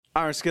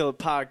Iron Skillet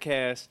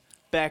Podcast,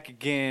 back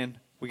again.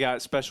 We got a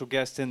special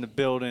guest in the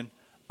building,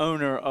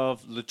 owner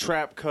of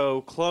Latrap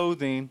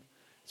Clothing.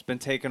 It's been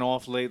taken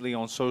off lately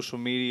on social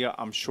media.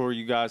 I'm sure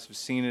you guys have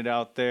seen it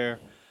out there.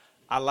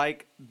 I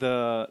like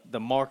the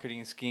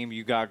marketing scheme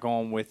you got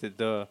going with it.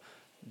 The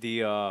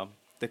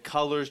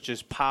colors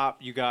just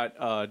pop. You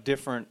got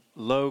different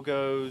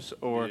logos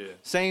or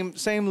same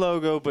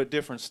logo but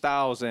different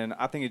styles, and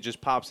I think it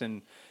just pops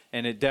in,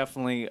 and it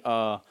definitely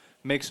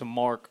makes a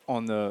mark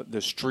on the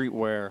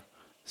streetwear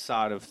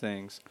side of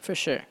things. For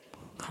sure.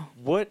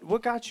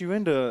 What got you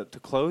into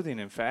clothing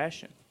and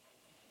fashion?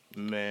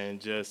 Man,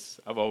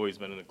 I've always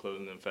been into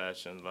clothing and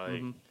fashion.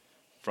 Like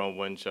from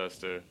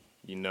Winchester,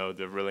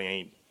 there really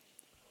ain't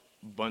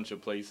a bunch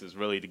of places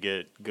really to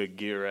get good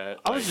gear at.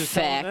 I was just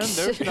telling them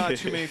there's not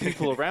too many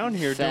people around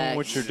here doing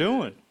what you're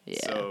doing. Yeah.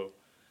 So,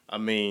 I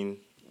mean,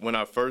 when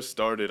I first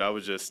started, I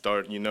was just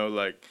starting,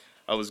 like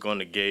I was going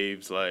to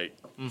Gabe's, like,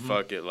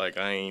 fuck it, like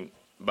I ain't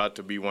about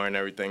to be wearing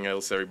everything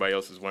else everybody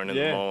else is wearing in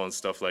the mall and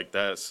stuff like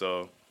that.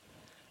 So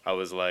I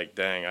was like,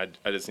 dang,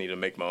 I just need to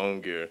make my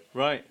own gear.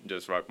 Right.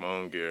 Just rock my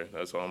own gear.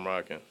 That's all I'm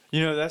rocking.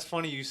 That's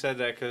funny you said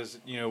that because,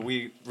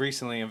 we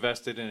recently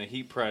invested in a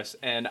heat press.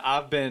 And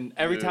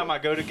every time I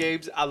go to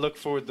Gabe's, I look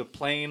for the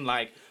plain,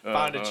 like,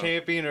 find a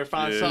champion or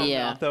find something,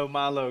 I'll throw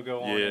my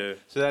logo on it.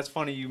 So that's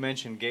funny you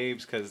mentioned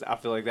Gabe's because I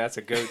feel like that's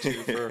a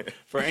go-to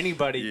for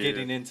anybody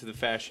getting into the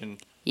fashion.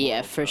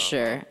 Yeah, for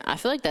sure. I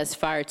feel like that's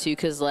fire, too,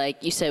 because,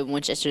 like you said,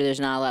 Winchester, there's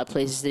not a lot of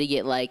places to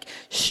get, like,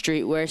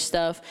 streetwear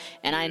stuff.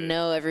 And I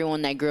know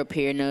everyone that grew up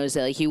here knows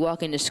that, like, you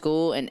walk into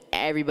school and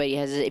everybody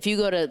has it. If you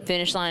go to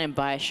Finish Line and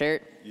buy a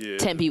shirt,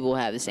 10 people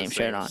have the same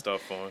shirt on.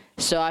 Stuff on.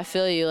 So I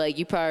feel you, like,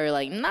 you probably are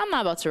like, nah, I'm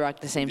not about to rock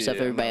the same stuff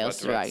everybody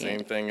else is rocking.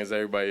 Same thing as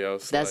everybody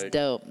else. That's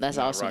dope. That's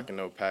awesome. Rocking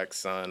no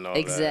PacSun, all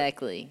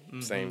exactly.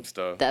 that. Same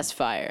stuff. That's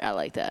fire. I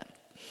like that.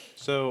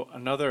 So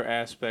another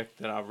aspect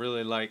that I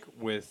really like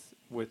with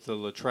the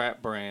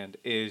Latrap brand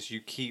is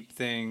you keep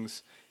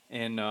things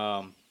in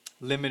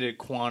limited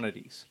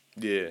quantities.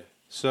 Yeah.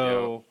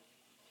 So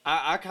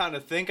I kind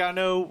of think I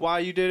know why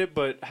you did it,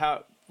 but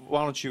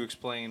why don't you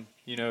explain,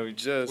 where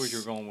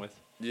you're going with?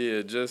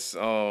 Yeah, just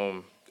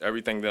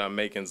everything that I'm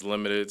making is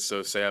limited.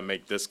 So say I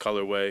make this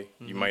colorway,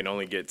 you might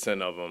only get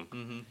 10 of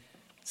them.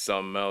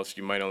 Something else,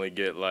 you might only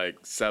get like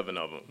 7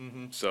 of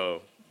them.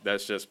 So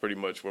that's just pretty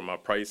much where my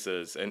price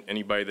is. And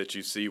anybody that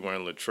you see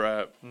wearing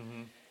Latrap,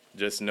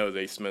 just know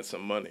they spent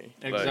some money.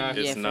 Exactly. Like,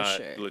 it's not,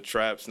 for sure.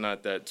 Latrap's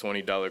not that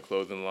 $20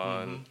 clothing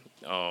line.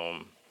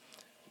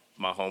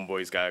 My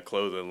homeboy's got a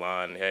clothing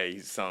line. Hey,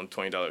 he's selling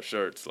 $20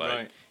 shirts.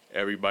 Like,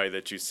 everybody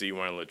that you see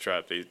wearing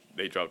Latrap,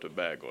 they dropped a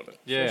bag on it.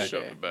 Yeah. They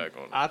dropped a bag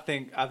on it. I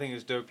think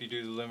it's dope you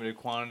do the limited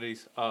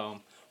quantities.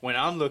 When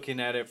I'm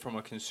looking at it from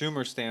a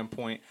consumer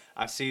standpoint,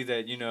 I see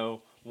that,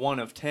 1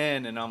 of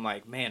 10, and I'm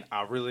like, man,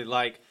 I really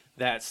like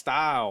that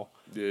style.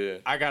 Yeah.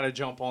 I got to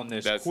jump on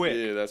this quick.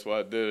 Yeah, that's why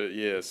I did it.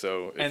 Yeah,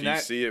 so if you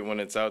see it when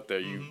it's out there,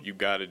 you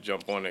got to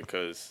jump on it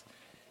because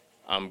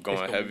I'm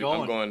going heavy.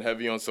 I'm going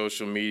heavy on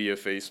social media,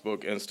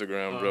 Facebook,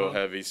 Instagram, real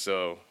heavy.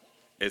 So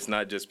it's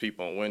not just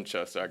people in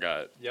Winchester.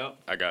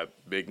 I got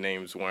big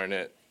names wearing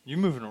it. You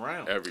moving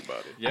around.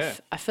 Everybody. Yeah.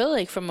 I feel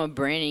like from a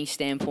branding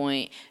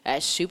standpoint,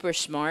 that's super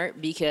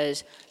smart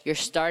because you're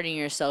starting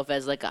yourself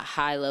as like a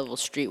high-level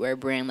streetwear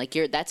brand. Like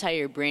that's how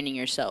you're branding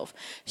yourself.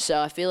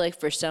 So I feel like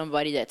for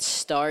somebody that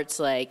starts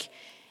like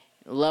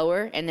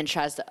lower and then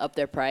tries to up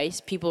their price,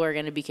 people are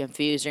going to be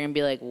confused. They're going to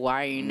be like,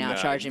 why are you now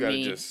charging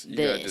me this? You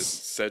got to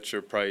just set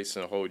your price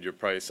and hold your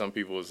price. Some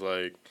people is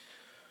like,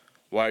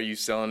 why are you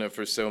selling it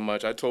for so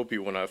much? I told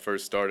people when I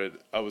first started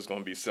I was going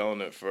to be selling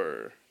it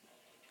for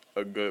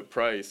a good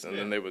price, and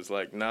then they was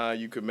like, nah,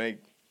 you could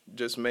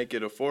just make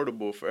it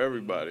affordable for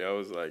everybody. I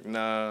was like,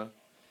 nah,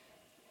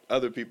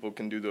 other people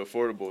can do the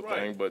affordable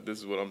thing, but this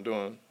is what I'm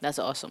doing. That's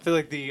awesome. I feel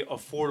like the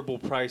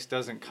affordable price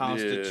doesn't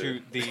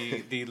constitute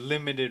the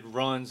limited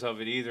runs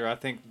of it either. I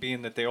think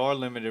being that they are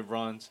limited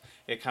runs,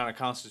 it kind of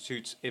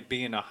constitutes it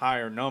being a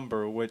higher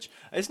number, which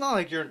it's not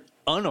like you're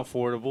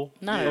unaffordable.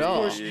 Not at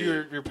all. Of course,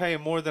 you're paying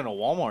more than a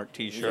Walmart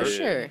T-shirt. For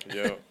sure.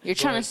 Yeah. You're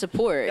trying to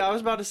support. Yeah, I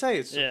was about to say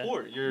it's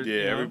support.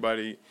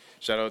 Everybody.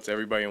 Shout out to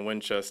everybody in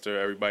Winchester.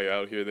 Everybody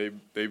out here.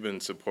 They've been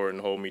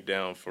supporting, hold me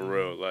down for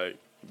real, like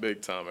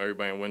big time.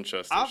 Everybody in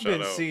Winchester. I've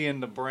been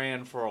seeing the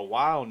brand for a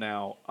while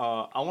now.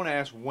 I want to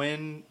ask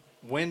when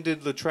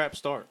did Latrap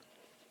start?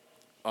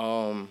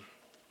 I've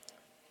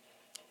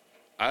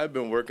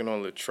been working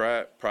on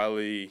Latrap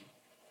probably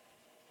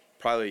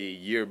a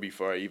year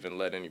before I even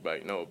let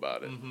anybody know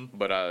about it.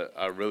 But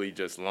I really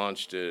just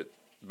launched it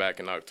back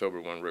in October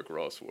when Rick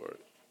Ross wore it.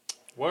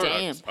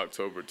 Damn.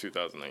 October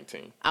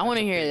 2019. I want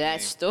to hear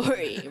that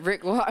story.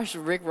 Rick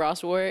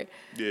Ross wore it.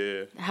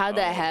 Yeah. How'd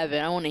that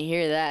happen? I want to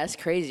hear that. That's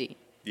crazy.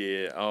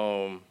 Yeah.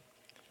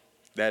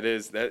 That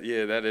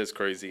is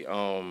crazy.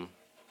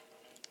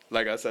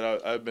 Like I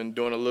said, I've been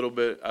doing a little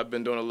bit on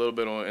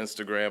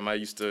Instagram.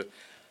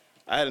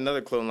 I had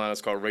another clothing line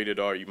that's called Rated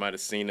R. You might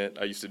have seen it.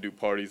 I used to do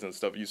parties and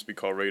stuff. It used to be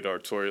called Rated R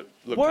Tour.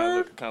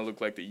 Kind of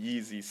look like the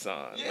Yeezy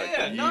sign. Yeah, like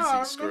the Yeezy I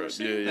remember script.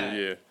 seeing that.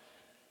 Yeah.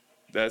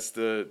 That's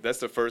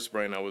the first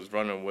brand I was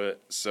running with.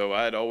 So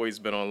I had always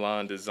been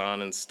online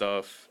designing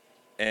stuff,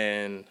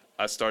 and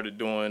I started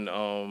doing.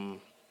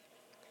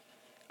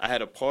 I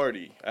had a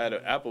party. I had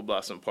an apple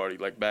blossom party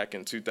like back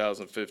in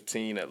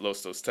 2015 at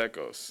Los Dos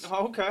Tecos.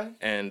 Oh, okay.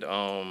 And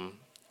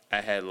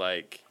I had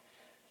like,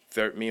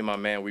 me and my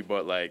man, we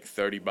bought like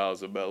 30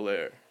 bottles of Bel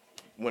Air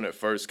when it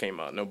first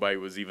came out. Nobody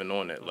was even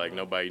on it. Like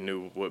nobody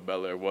knew what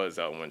Bel Air was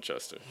out in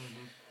Winchester.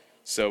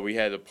 So we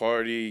had a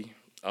party.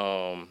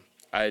 I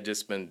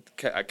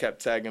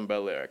kept tagging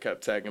Bel Air. I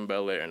kept tagging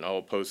Bel Air in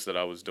all posts that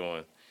I was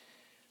doing.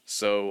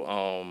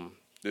 So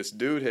this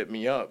dude hit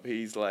me up.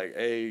 He's like,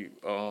 hey,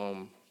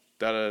 I'm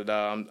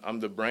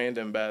the brand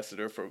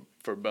ambassador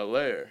for Bel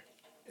Air.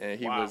 And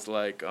he was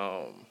like,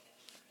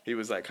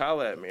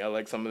 holla at me. I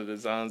like some of the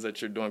designs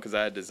that you're doing, because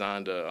I had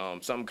designed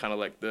something kind of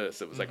like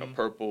this. It was like a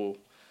purple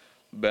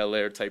Bel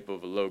Air type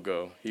of a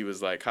logo. He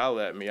was like,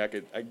 holla at me. I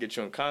could get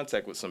you in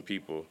contact with some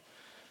people.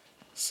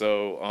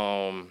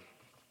 So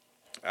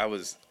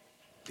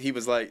he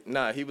was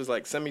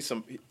like, send me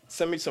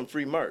some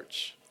free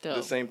merch. Dope.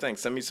 The same thing,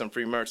 send me some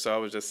free merch. So I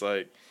was just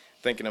like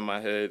thinking in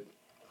my head,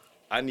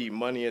 I need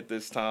money at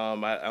this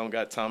time. I don't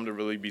got time to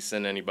really be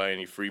sending anybody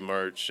any free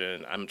merch,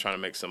 and I'm trying to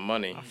make some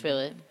money. I feel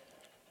it.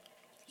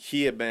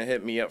 He had been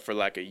hitting me up for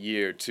like a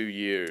year, 2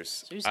 years.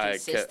 So he was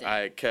consistent.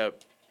 I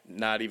kept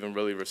not even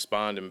really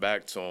responding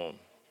back to him.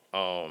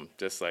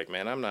 Just like,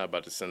 man, I'm not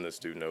about to send this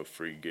dude no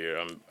free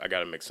gear. I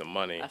got to make some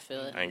money. I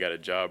feel it. I ain't got a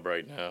job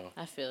right now.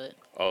 I feel it.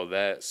 All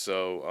that.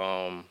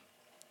 So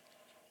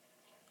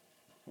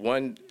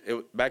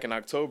back in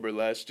October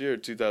last year,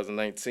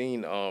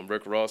 2019,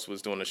 Rick Ross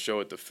was doing a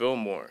show at the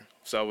Fillmore.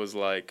 So I was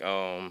like,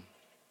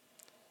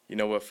 you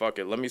know what, fuck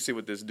it. Let me see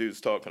what this dude's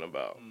talking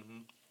about.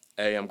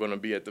 Hey, I'm going to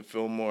be at the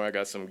Fillmore. I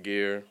got some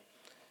gear.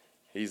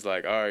 He's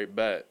like, all right,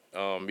 bet.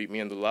 Meet me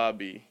in the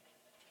lobby.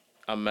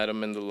 I met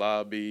him in the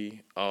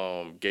lobby,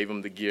 gave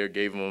him the gear, I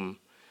gave him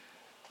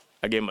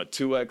a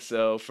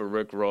 2XL for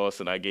Rick Ross,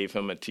 and I gave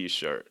him a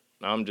T-shirt.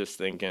 I'm just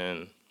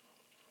thinking,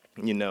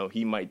 you know,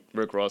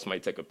 Rick Ross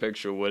might take a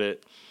picture with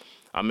it.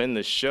 I'm in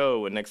the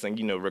show, and next thing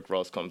you know, Rick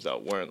Ross comes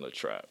out wearing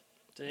Latrap.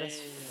 That's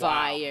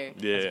fire.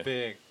 Yeah. That's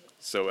big.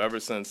 So ever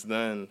since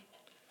then,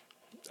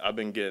 I've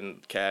been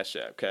getting Cash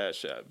App,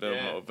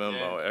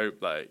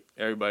 Venmo.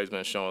 Everybody's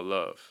been showing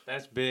love.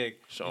 That's big.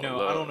 Showing I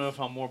love. don't know if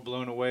I'm more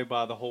blown away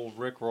by the whole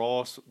Rick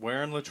Ross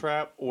wearing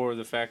Latrap or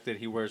the fact that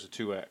he wears a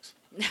 2X.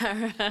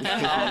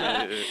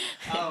 I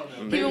don't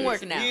know. He been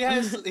working out. He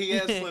has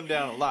slimmed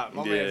down a lot.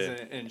 My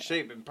man's in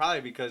shape, and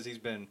probably because he's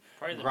been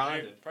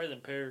grinding. Probably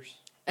the pairs.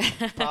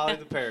 Probably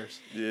the pairs.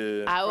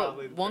 Yeah.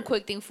 One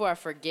quick thing before I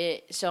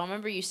forget. So I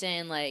remember you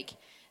saying like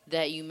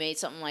that you made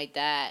something like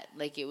that,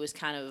 like it was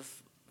kind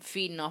of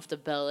feeding off the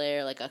Bel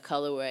Air, like a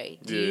colorway.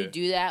 Do you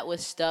do that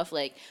with stuff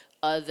like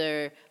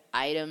other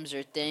items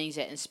or things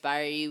that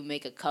inspire you,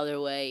 make a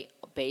colorway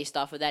based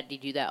off of that? Do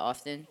you do that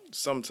often?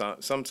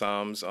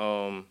 Sometimes.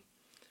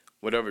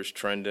 Whatever's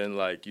trending,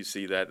 like you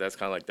see that's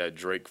kind of like that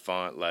Drake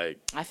font, like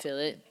I feel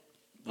it.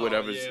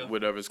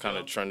 Whatever's kind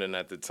of trending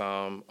at the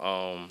time.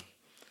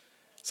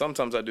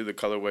 Sometimes I do the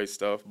colorway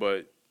stuff,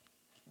 but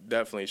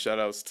definitely shout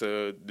outs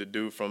to the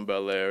dude from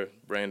Bel Air,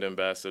 brand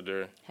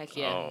ambassador. Heck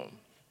yeah.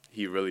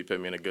 He really put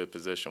me in a good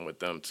position with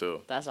them too.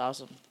 That's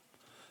awesome.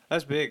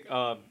 That's big.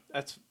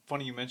 That's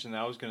funny you mentioned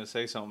that. I was going to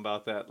say something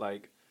about that.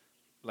 Like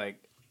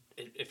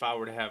if I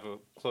were to have a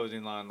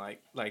clothing line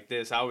like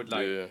this, I would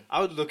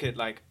look at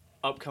like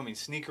upcoming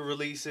sneaker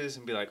releases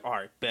and be like, all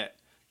right, bet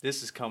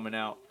this is coming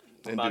out.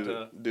 And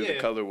do the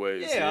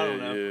colorways. Yeah, I don't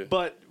know. Yeah.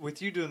 But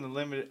with you doing the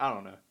limited, I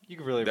don't know. You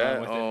can really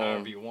run with it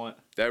however you want.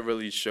 That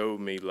really showed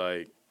me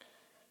like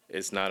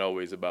it's not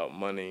always about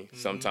money. Mm-hmm.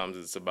 Sometimes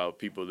it's about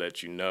people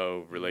that you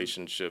know,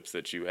 relationships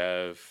that you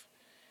have.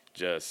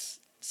 Just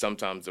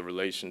sometimes the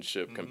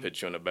relationship can put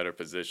you in a better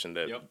position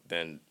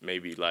than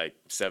maybe like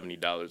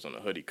 $70 on a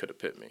hoodie could have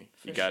put me.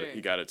 He got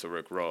it to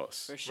Rick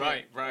Ross. For sure.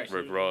 Right.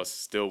 Rick Ross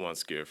still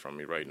wants gear from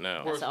me right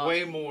now. Worth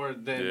way more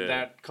than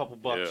that couple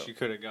bucks you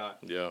could have got.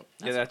 Yeah.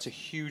 That's a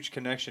huge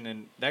connection,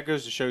 and that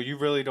goes to show you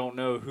really don't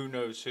know who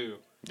knows who.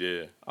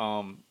 Yeah.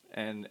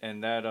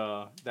 And that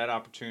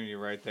opportunity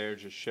right there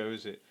just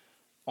shows it.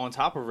 On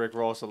top of Rick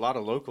Ross, a lot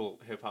of local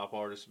hip hop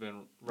artists have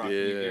been rocking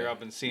your gear. I've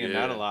been seeing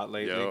that a lot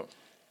lately. Yep.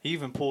 He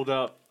even pulled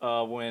up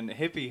when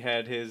Hippie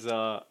had his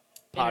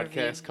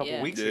podcast a couple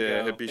weeks ago.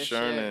 Yeah, Hippie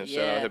Sherman.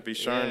 Sure. Shout out Hippie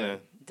Sherman.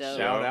 Dope.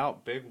 Shout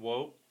out Big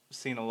Whoop.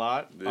 Seen a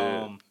lot.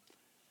 Yeah.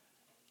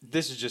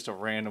 This is just a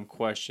random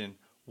question.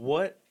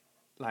 Is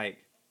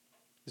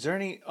there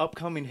any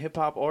upcoming hip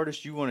hop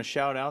artists you want to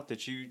shout out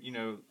that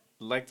you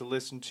like to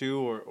listen to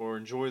or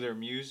enjoy their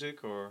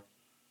music or?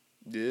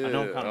 Yeah. I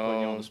know I'm kind of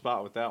putting you on the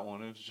spot with that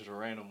one. It was just a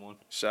random one.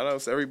 Shout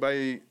outs to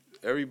everybody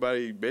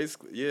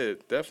basically,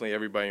 definitely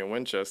everybody in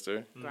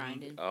Winchester.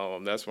 Grinding.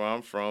 That's where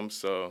I'm from,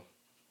 so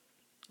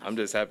I'm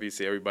just happy to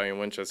see everybody in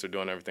Winchester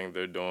doing everything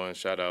they're doing.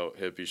 Shout out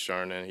Hippie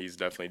Sherman. He's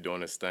definitely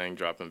doing his thing,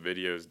 dropping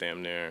videos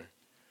damn near.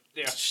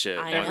 Yeah. Shit.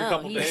 I every know.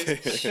 couple He's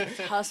days.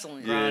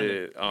 hustling. Yeah,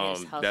 He's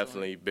hustling.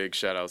 definitely big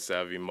shout out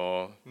Savvy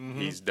Mall.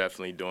 Mm-hmm. He's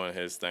definitely doing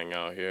his thing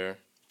out here.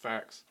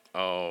 Facts.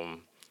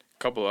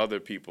 Couple other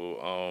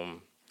people.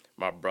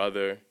 My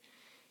brother,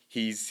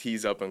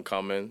 he's up and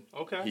coming.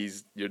 Okay.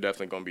 You're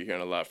definitely gonna be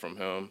hearing a lot from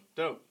him.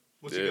 Dope.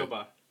 What's he go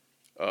by?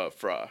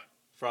 Fry.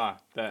 Fry.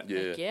 That. Yeah.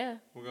 Heck yeah.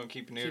 We're gonna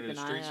keep an ear to Keep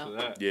the an eye streets out. for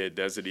that. Yeah,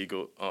 Desert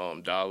Eagle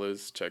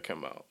Dollars. Check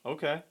him out.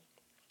 Okay.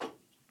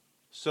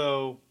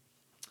 So,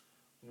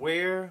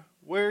 where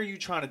are you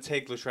trying to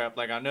take Latrap?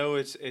 Like, I know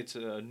it's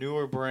a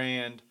newer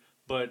brand,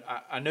 but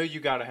I know you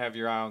got to have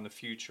your eye on the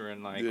future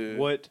and like Yeah.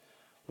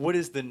 what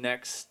is the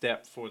next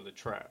step for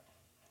Latrap?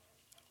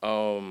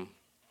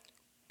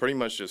 Pretty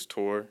much just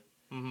tour.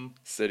 Mm-hmm.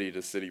 City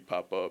to city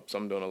pop-ups.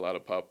 I'm doing a lot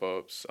of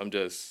pop-ups. I'm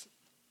just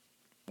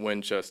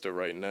Winchester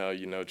right now,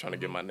 trying to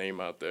get my name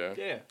out there.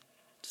 Yeah.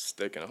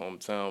 Sticking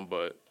hometown,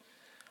 but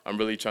I'm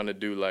really trying to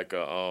do like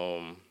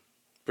a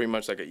pretty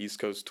much like an East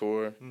Coast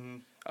tour. Mm-hmm.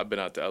 I've been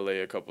out to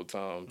LA a couple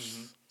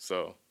times,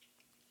 so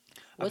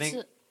Go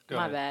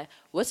My ahead. bad.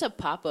 What's a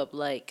pop up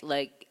like?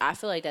 Like I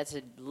feel like that's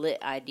a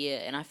lit idea,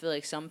 and I feel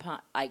like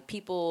like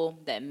people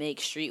that make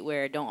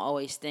streetwear don't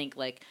always think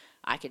like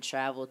I could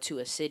travel to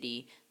a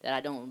city that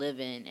I don't live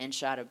in and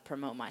try to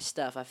promote my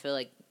stuff. I feel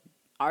like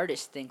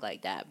artists think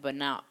like that, but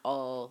not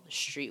all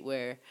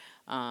streetwear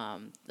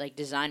like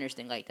designers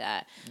think like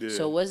that. Yeah.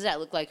 So what does that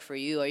look like for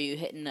you? Are you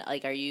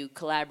are you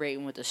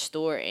collaborating with a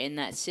store in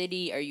that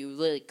city? Are you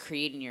really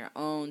creating your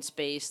own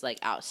space like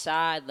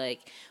outside? Like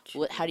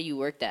how do you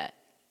work that?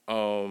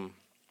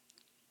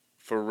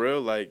 For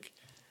real, like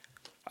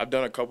I've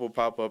done a couple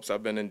pop-ups.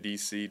 I've been in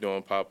DC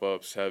doing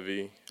pop-ups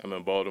heavy. I'm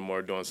in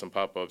Baltimore doing some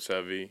pop-ups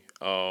heavy.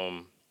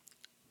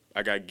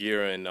 I got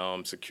gear in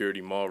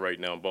Security Mall right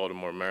now in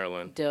Baltimore,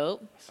 Maryland.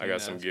 Dope. I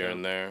got some gear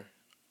in there.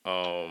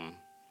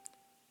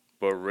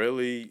 But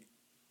really,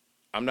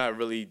 I'm not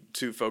really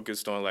too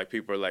focused on like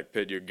people are like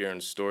put your gear in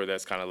store.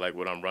 That's kind of like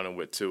what I'm running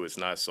with too. It's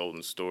not sold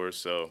in stores,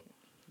 so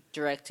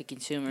Direct to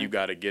consumer. you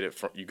got to get it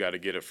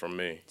from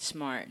me.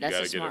 Smart. You That's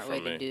gotta a get it smart way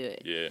from to me. do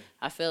it. Yeah.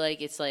 I feel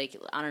like it's like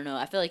I don't know.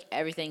 I feel like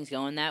everything's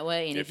going that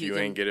way, and If you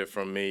can, ain't get it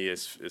from me,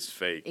 it's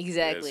fake.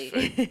 exactly.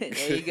 Yeah,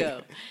 it's fake. There you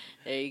go.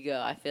 There you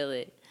go. I feel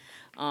it.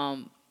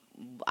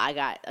 I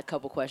got a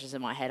couple questions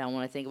in my head I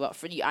want to think about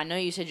for you. I know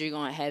you said you're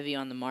going heavy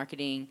on the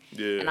marketing,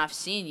 Yeah. and I've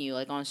seen you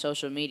like on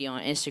social media,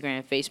 on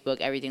Instagram,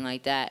 Facebook, everything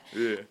like that.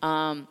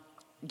 Yeah.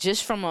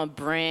 Just from a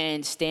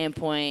brand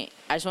standpoint,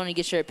 I just want to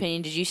get your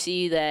opinion. Did you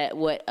see that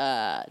what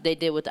they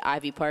did with the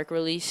Ivy Park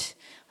release,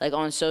 like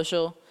on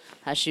social?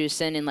 How she was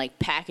sending like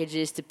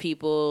packages to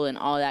people and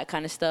all that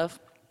kind of stuff.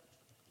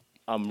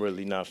 I'm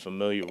really not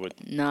familiar with.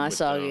 No,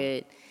 it's all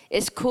good.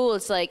 It's cool.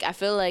 It's like I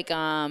feel like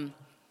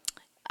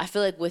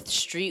with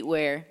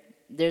streetwear,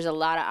 there's a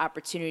lot of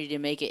opportunity to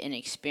make it an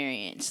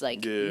experience,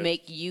 like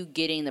make you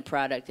getting the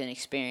product an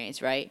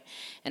experience, right?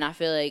 And I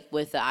feel like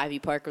with the Ivy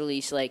Park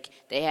release, like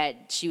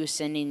she was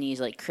sending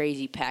these like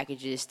crazy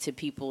packages to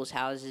people's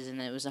houses,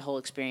 and it was a whole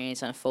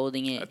experience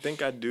unfolding it. I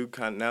think I do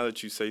now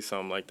that you say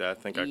something like that, I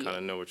think I kind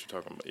of know what you're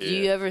talking about. Yeah. Do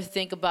you ever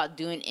think about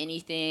doing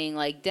anything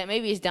like that?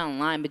 Maybe it's down the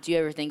line, but do you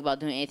ever think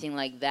about doing anything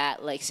like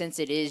that? Like since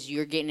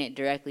you're getting it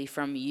directly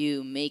from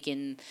you,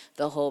 making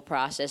the whole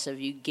process of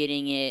you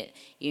getting it,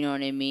 you know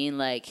what I mean?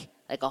 Like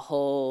a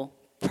whole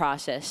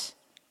process.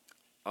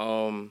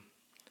 I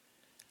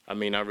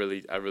mean, I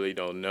really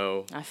don't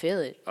know. I feel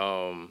it.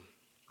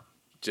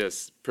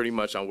 Just pretty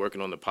much I'm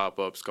working on the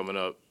pop-ups coming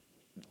up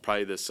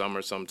probably this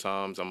summer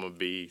sometimes. I'm going to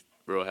be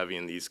real heavy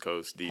in the East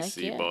Coast,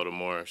 DC, yeah.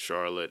 Baltimore,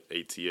 Charlotte,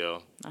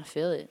 ATL. I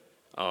feel it.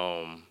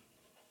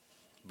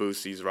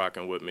 Boosie's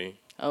rocking with me.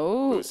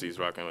 Oh. Boosie's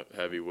rocking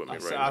heavy with me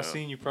right now. I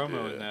seen you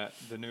promoting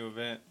the new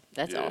event.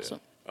 That's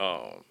awesome.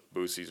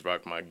 Boosie's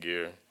rocked my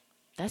gear.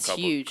 That's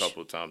huge.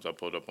 Couple times I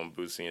pulled up on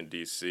Boosie in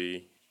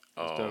DC.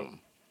 That's dope.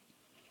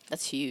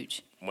 That's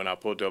huge. When I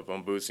pulled up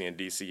on Boosie in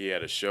DC, he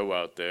had a show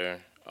out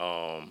there.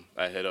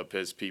 I hit up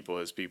his people.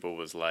 His people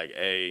was like,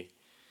 "Hey,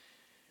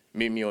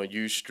 meet me on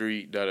U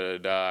Street." Da da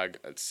da.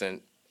 I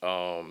sent,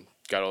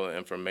 got all the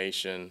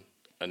information.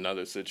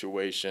 Another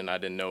situation I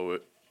didn't know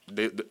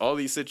it. All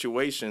these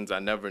situations I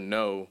never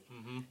know.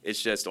 Mm-hmm.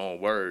 It's just on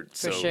word.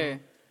 For sure.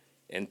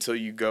 Until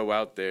you go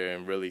out there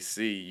and really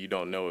see, you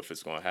don't know if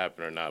it's going to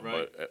happen or not.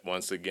 Right. But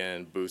once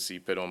again,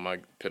 Boosie put on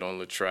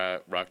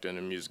Latrap, rocked in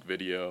the music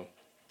video.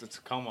 That's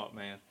a come up,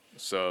 man.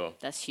 So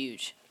that's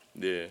huge.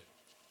 Yeah.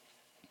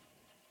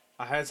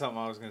 I had something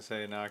I was gonna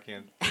say, now I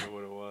can't think of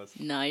what it was.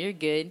 No, you're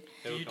good.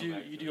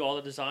 You do all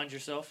the designs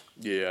yourself?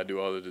 Yeah, I do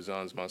all the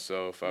designs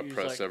myself. I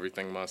press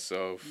everything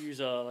myself. You use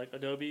like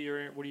Adobe,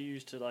 or what do you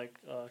use to like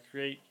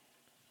create?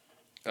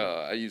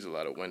 I use a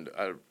lot of Windows.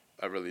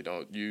 I really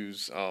don't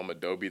use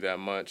Adobe that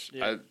much.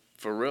 Yeah.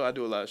 For real, I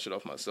do a lot of shit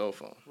off my cell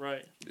phone.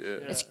 Right. Yeah.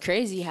 It's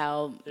crazy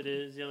how it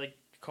is. Yeah, like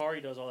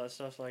Kari does all that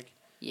stuff. Like.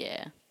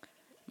 Yeah.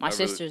 My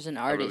sister's an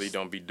artist. I really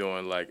don't be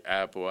doing like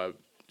Apple. I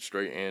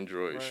straight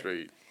Android,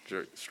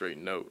 straight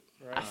Note.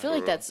 I feel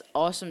like that's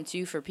awesome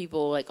too for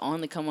people like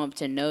on the come up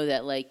to know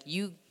that like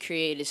you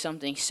created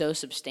something so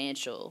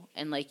substantial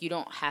and like you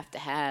don't have to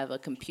have a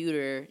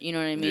computer. You know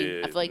what I mean?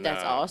 Yeah, I feel like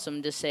that's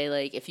awesome to say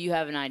like if you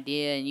have an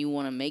idea and you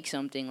want to make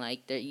something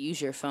like that,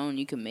 use your phone,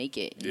 you can make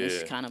it. And this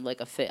is kind of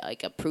like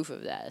a proof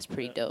of that. It's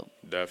pretty dope.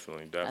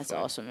 Definitely. That's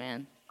awesome,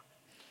 man.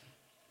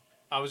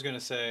 I was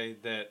gonna say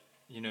that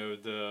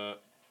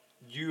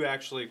you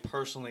actually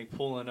personally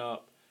pulling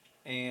up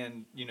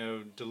and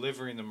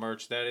delivering the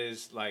merch. That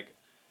is like.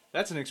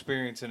 That's an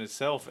experience in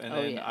itself, and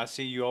then I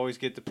see you always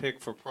get the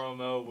pick for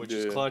promo, which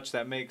is clutch.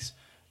 That makes,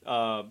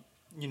 whoever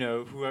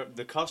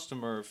the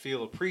customer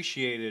feel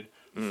appreciated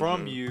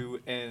from you,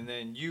 and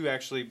then you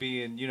actually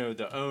being,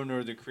 the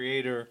owner, the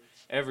creator,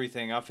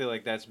 everything. I feel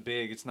like that's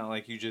big. It's not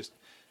like you just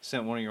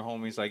sent one of your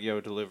homies like,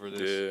 "Yo, deliver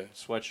this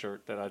sweatshirt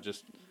that I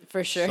just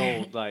for sure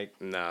sold."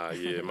 Like, my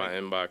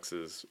inbox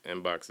is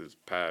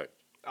packed.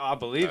 I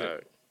believe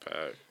it.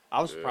 Packed.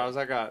 I was surprised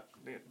I got.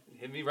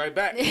 Hit me right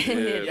back. Of course I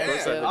hit you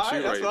that's what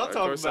I'm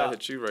talking about. I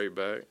hit you right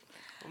back.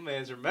 My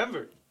man's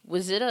remembered.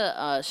 Was it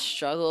a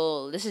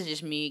struggle? This is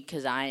just me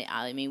because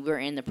I mean we're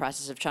in the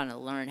process of trying to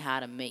learn how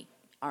to make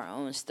our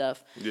own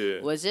stuff. Yeah.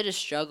 Was it a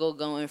struggle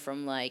going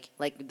from like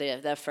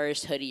that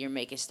first hoodie you're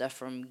making stuff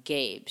from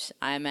Gabe's?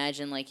 I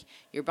imagine like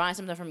you're buying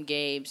something from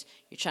Gabe's,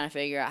 you're trying to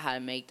figure out how to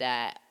make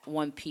that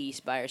one piece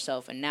by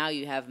yourself, and now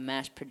you have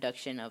mass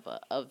production of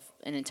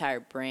an entire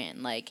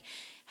brand. Like,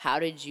 how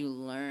did you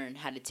learn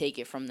how to take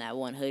it from that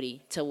one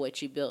hoodie to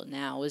what you built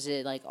now? Was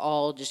it like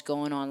all just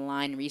going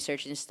online,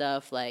 researching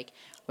stuff? Like,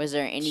 was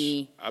there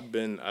any? I've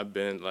been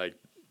like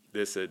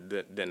this. It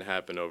didn't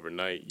happen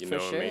overnight. You know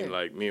what I mean?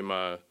 Like me and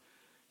my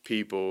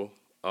people,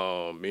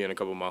 me and a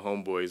couple of my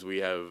homeboys, we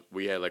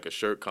had like a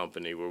shirt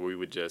company where we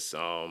would just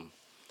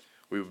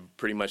we would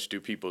pretty much do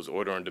people's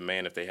order on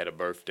demand. If they had a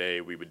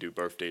birthday, we would do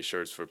birthday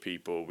shirts for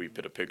people. We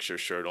put a picture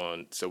shirt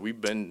on. So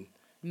we've been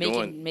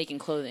making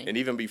clothing. And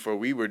even before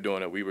we were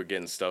doing it, we were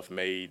getting stuff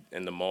made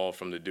in the mall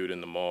from the dude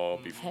in the mall.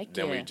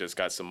 Then we just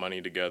got some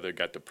money together,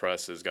 got the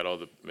presses, got all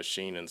the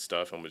machine and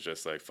stuff, and was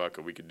just like, fuck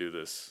it, we could do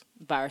this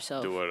by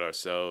ourselves. Do it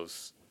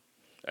ourselves,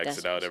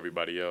 exit out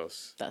everybody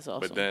else. That's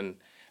awesome. But then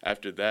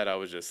after that, I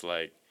was just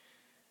like,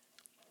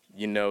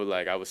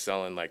 like I was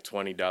selling like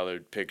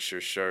 $20 picture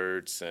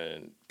shirts,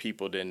 and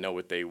people didn't know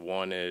what they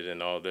wanted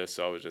and all this.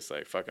 So I was just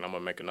like, fuck it, I'm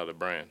going to make another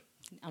brand.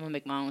 I'm going to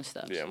make my own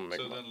stuff. Yeah, I'm going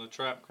to make then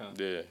Latrap comes.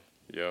 Yeah.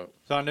 Yeah.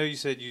 So I know you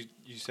said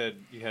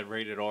you had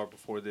rated R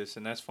before this,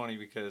 and that's funny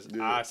because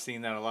I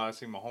seen that a lot. I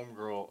seen my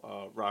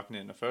homegirl rocking it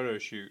in a photo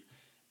shoot,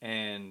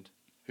 and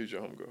who's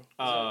your homegirl?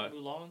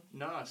 Mulan?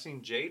 No, I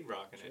seen Jade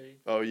rocking it.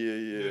 Oh yeah.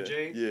 You know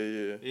Jade?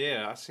 Yeah.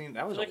 Yeah, I seen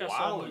that was a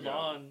while ago.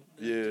 Mulan.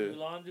 Yeah.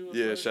 Mulan do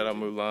yeah, shout out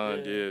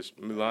Mulan.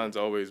 Yeah. Mulan's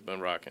always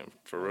been rocking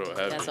for real.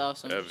 Heavy. That's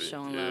awesome. Heavy.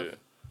 Showing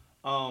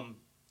love.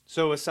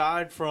 So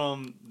aside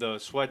from the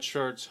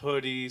sweatshirts,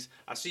 hoodies,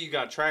 I see you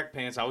got track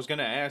pants. I was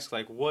gonna ask,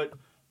 like, what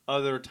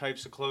other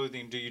types of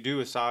clothing do you do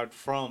aside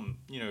from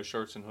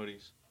shirts and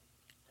hoodies?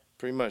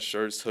 Pretty much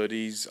shirts,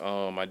 hoodies.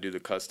 I do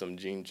the custom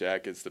jean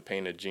jackets, the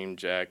painted jean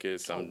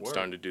jackets. I'm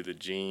starting to do the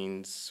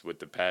jeans with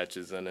the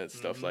patches in it,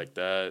 stuff like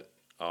that.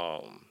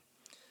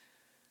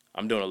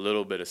 I'm doing a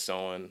little bit of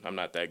sewing. I'm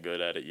not that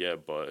good at it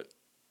yet, but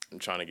I'm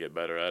trying to get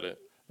better at it.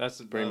 That's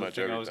pretty much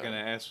thing everything. I was going to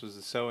ask was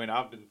the sewing.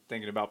 I've been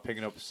thinking about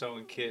picking up a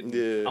sewing kit.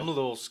 Yeah. I'm a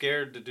little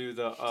scared to do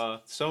the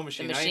sewing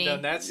machine. I ain't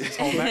done that since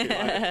home ec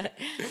life.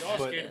 You're all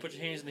scared to put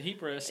your hands in the heat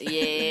press.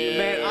 Yeah.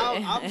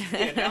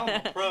 Man, now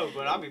I'm a pro,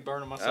 but I'll be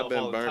burning myself all the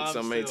time. I've been burnt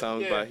so many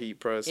times by heat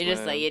press, You're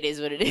just like, it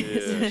is what it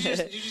is.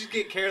 Yeah. you just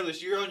get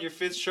careless. You're on your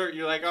fifth shirt.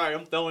 You're like, all right,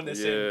 I'm throwing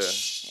this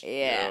in.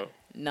 Yeah.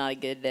 Not a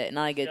good day.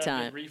 Not a good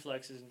time.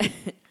 Reflexes.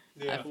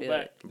 Yeah. I feel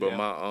it. But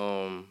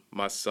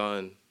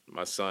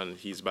my son,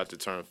 he's about to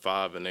turn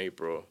 5 in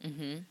April,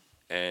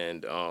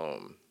 and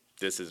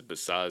this is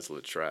besides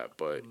Latrap,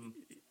 but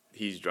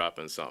he's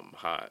dropping something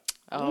hot.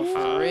 Oh,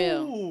 for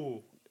real?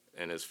 Ooh.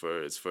 And it's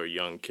for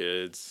young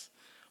kids,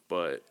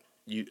 but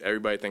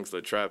everybody thinks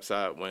Latrap's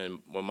hot. When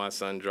my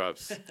son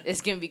drops,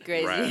 it's gonna be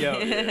crazy. Rap.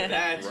 Yo,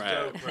 that's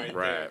dope right rap.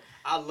 there.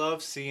 I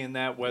love seeing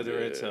that, whether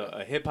it's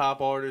a hip hop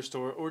artist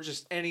or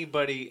just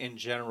anybody in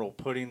general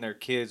putting their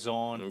kids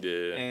on and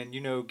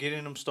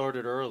getting them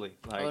started early.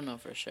 Like, oh no,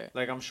 for sure.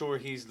 Like, I'm sure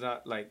he's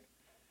not like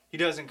he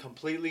doesn't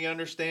completely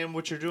understand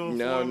what you're doing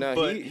no, for him, no,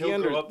 but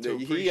he'll grow up to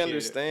appreciate he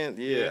understands.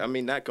 it. Yeah, I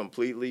mean not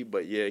completely,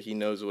 but yeah, he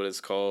knows what it's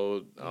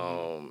called.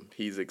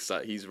 He's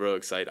excited. He's real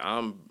excited.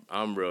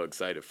 I'm real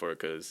excited for it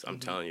because I'm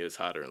telling you, it's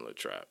hotter than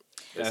Latrap.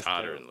 It's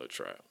hotter than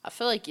Latrap. I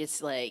feel like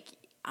it's like,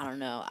 I don't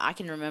know. I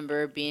can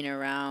remember being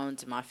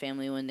around my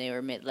family when they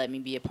were let me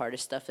be a part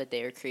of stuff that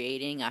they were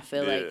creating. I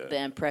feel like the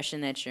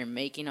impression that you're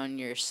making on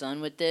your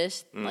son with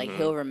this, like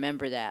he'll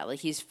remember that. Like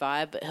he's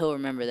 5, but he'll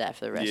remember that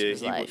for the rest of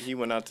his life. He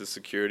went out to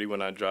security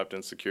when I dropped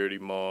in security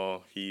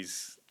mall.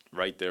 He's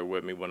right there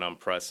with me when I'm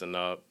pressing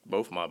up.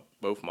 Both my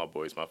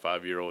boys, my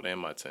 5-year-old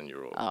and my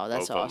 10-year-old. Oh,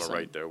 that's awesome. Both of them are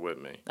right there with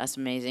me. That's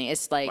amazing.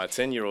 It's like my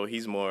 10-year-old.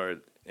 He's more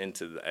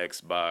into the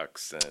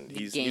Xbox and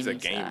he's a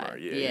gamer.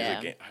 Side.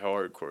 Yeah, he's a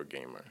hardcore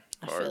gamer.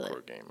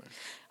 Hardcore gamer.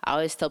 I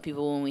always tell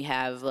people when we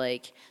have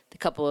like a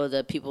couple of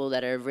the people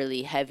that are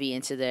really heavy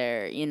into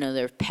their,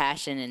 their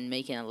passion and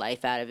making a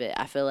life out of it.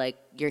 I feel like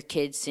your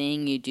kids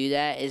seeing you do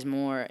that is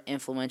more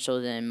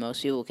influential than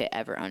most people could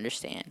ever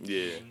understand.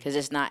 Yeah. Because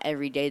it's not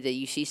every day that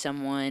you see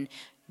someone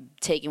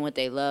taking what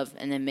they love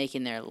and then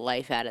making their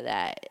life out of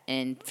that.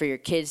 And for your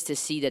kids to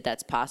see that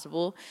that's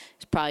possible,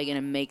 it's probably going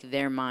to make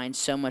their mind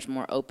so much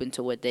more open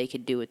to what they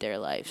could do with their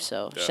life.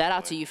 So shout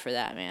out to you for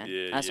that, man.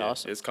 Yeah, that's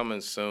awesome. It's coming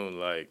soon,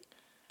 like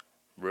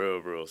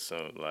real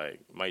soon. Like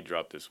might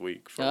drop this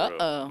week. For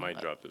Uh-oh. real.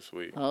 Might drop this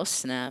week. Oh,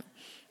 snap.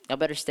 Y'all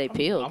better stay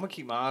peeled. I'm going to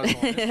keep my eyes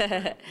on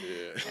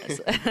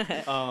this.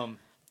 Yeah.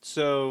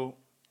 So,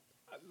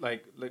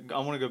 like I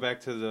want to go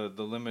back to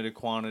the limited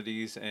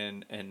quantities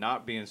and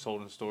not being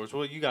sold in stores.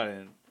 Well, you got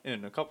it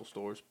in a couple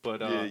stores,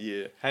 but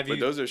yeah. Have but you?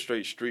 those are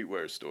straight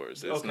streetwear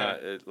stores. It's Okay. not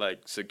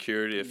like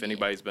security. If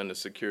anybody's been to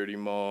Security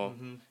Mall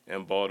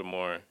in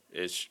Baltimore,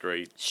 it's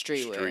straight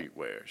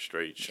Streetwear.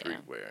 Straight Yeah.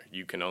 streetwear.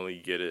 You can only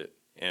get it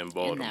in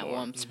Baltimore. In that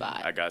one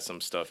spot. I got some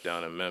stuff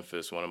down in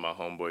Memphis. One of my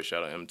homeboys,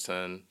 shout out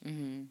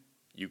M10.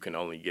 You can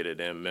only get it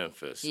in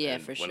Memphis. Yeah,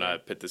 and for when sure. I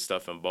put the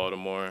stuff in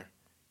Baltimore,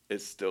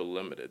 it's still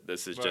limited.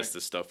 This is Right. just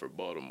the stuff for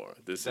Baltimore.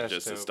 This That's is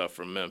just the dope. stuff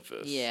for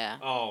Memphis. Yeah.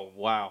 Oh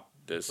wow.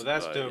 This, Well,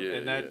 that's like, dope. yeah,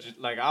 And that, yeah.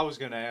 like, I was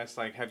gonna ask,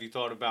 like, have you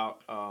thought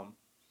about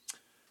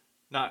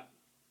not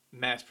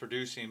mass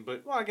producing,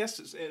 but well, I guess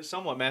it's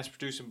somewhat mass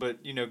producing,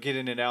 but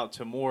getting it out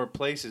to more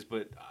places.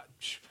 But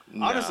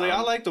honestly, Nah,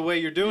 I like the way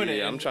you're doing it.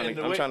 Yeah, and- I'm trying and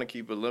to the way- trying to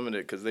keep it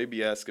limited because they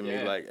be asking me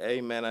Yeah. like,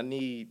 "Hey man, I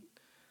need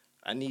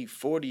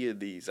 40 of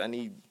these. I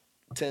need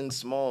 10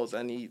 smalls.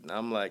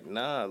 I'm like,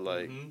 nah,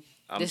 like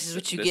This is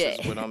what you this get.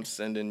 is what I'm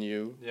sending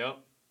you. Yep.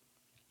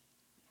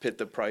 Put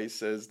the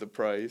price as the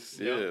price.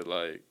 Yep. Yeah,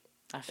 like,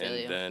 I feel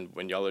and you. then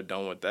when y'all are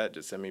done with that,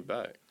 just send me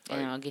back.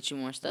 And Like, I'll get you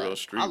more stuff. real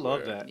streetwear. I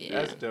love that. Yeah.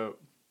 That's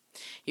dope.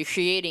 You're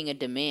creating a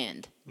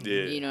demand.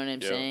 Yeah, You know what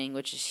I'm yeah. saying?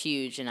 Which is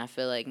huge. And I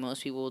feel like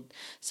most people,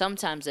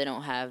 sometimes they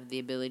don't have the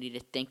ability to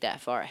think that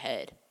far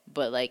ahead.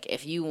 But, like,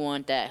 if you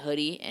want that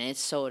hoodie and it's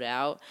sold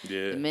out,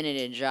 Yeah. the minute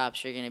it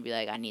drops, you're going to be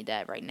like, I need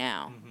that right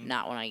now,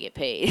 not when I get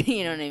paid.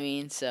 You know what I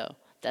mean? So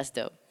that's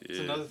dope. That's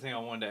Yeah. another thing I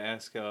wanted to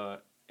ask.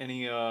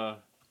 Any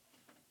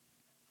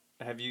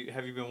have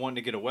you been wanting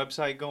to get a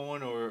website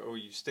going, or are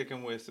you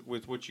sticking with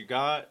what you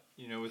got?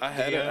 With I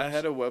had DMs?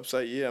 a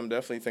website. Yeah, I'm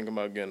definitely thinking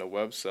about getting a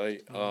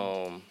website.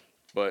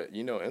 But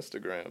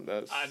Instagram,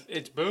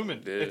 It's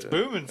booming. yeah, It's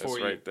booming for that's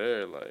you, right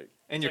there. Like,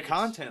 and your It's like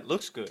content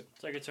looks good.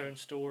 It's like its own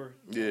store.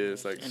 yeah,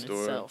 it's like In a store.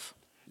 itself.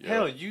 Yeah.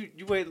 Hell, you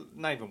wait,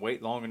 not even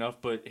wait long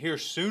enough, but here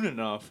soon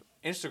enough,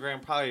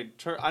 Instagram probably.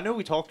 I know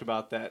we talked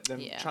about that. Them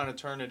Yeah. trying to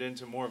turn it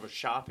into more of a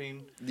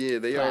shopping. Yeah,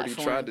 they already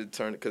Platform. tried to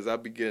turn it because I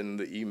be getting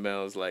the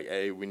emails like,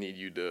 "Hey, we need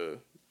you to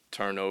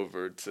turn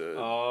over to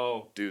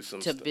Oh, do some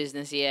To stuff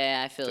business,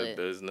 yeah, I feel to it.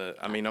 business."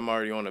 I mean, I'm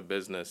already on a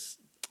business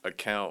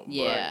account,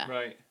 Yeah.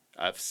 right.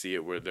 but I see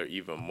it where they're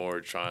even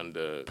more trying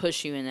to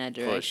Push you in that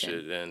push direction.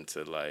 it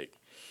into like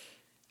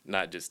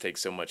not just take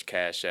so much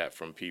cash out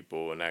from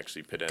people and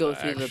actually put in Go an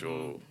through the-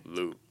 actual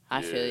loop.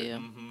 I feel Yeah. you.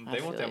 Mhm. I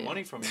They want feel that you.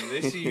 money from you.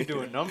 They see you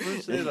doing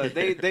numbers. They want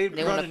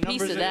running a piece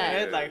numbers of in that. their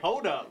head. Like,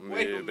 hold up,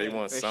 wait a Yeah, minute. they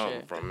want For something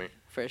sure. from me.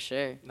 For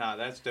sure. Nah,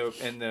 that's dope,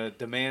 and the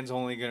demand's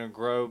only gonna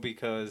grow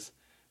because,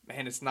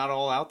 man, it's not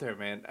all out there,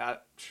 man. I'm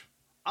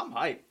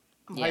hype.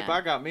 I'm hype. Yeah.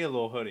 I got me a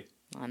little hoodie.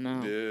 I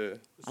know. Yeah.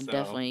 I'm So,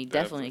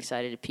 definitely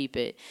excited to peep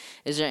it.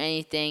 Is there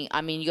anything?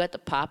 I mean, you got the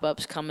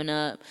pop-ups coming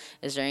up.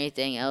 Is there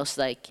anything else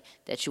like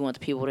that you want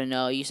the people to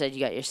know? You said you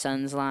got your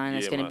son's line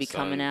that's Yeah, going to my be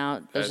coming son.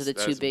 out. Those are the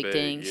two That's big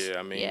things. Yeah,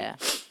 I mean, yeah,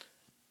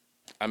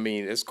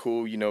 it's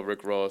cool.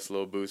 Rick Ross,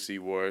 Lil Boosie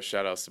wore it.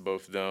 Shout outs to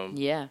both of them.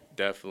 yeah,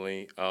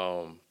 Definitely.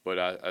 But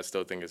I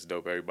still think it's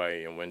dope.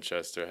 Everybody in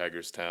Winchester,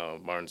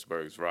 Hagerstown,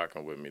 Martinsburg's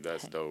rocking with me.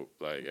 That's dope.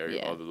 Like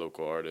Yeah. all the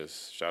local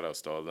artists. Shout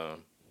outs to all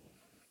them.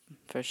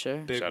 for sure,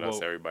 Big Shout outs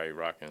woke. to everybody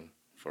rocking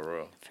for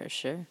real. for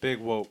sure. Big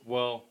woke.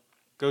 Well,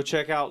 go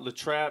check out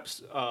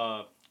Latrap's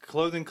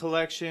clothing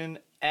collection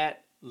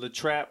at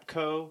Latrap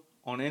Co.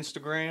 on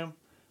Instagram.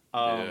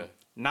 Yeah.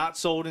 Not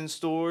sold in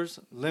stores,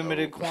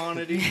 limited Nope.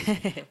 quantity.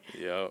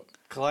 Yep.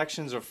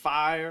 Collections are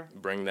fire.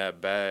 Bring that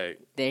bag.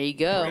 There you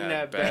go. Bring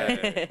that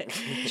back.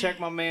 Check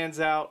my man's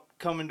out.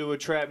 Coming to a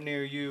trap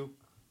near you.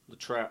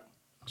 Latrap.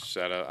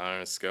 Shout out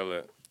Iron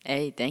Skillet.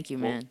 Hey, thank you,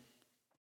 man.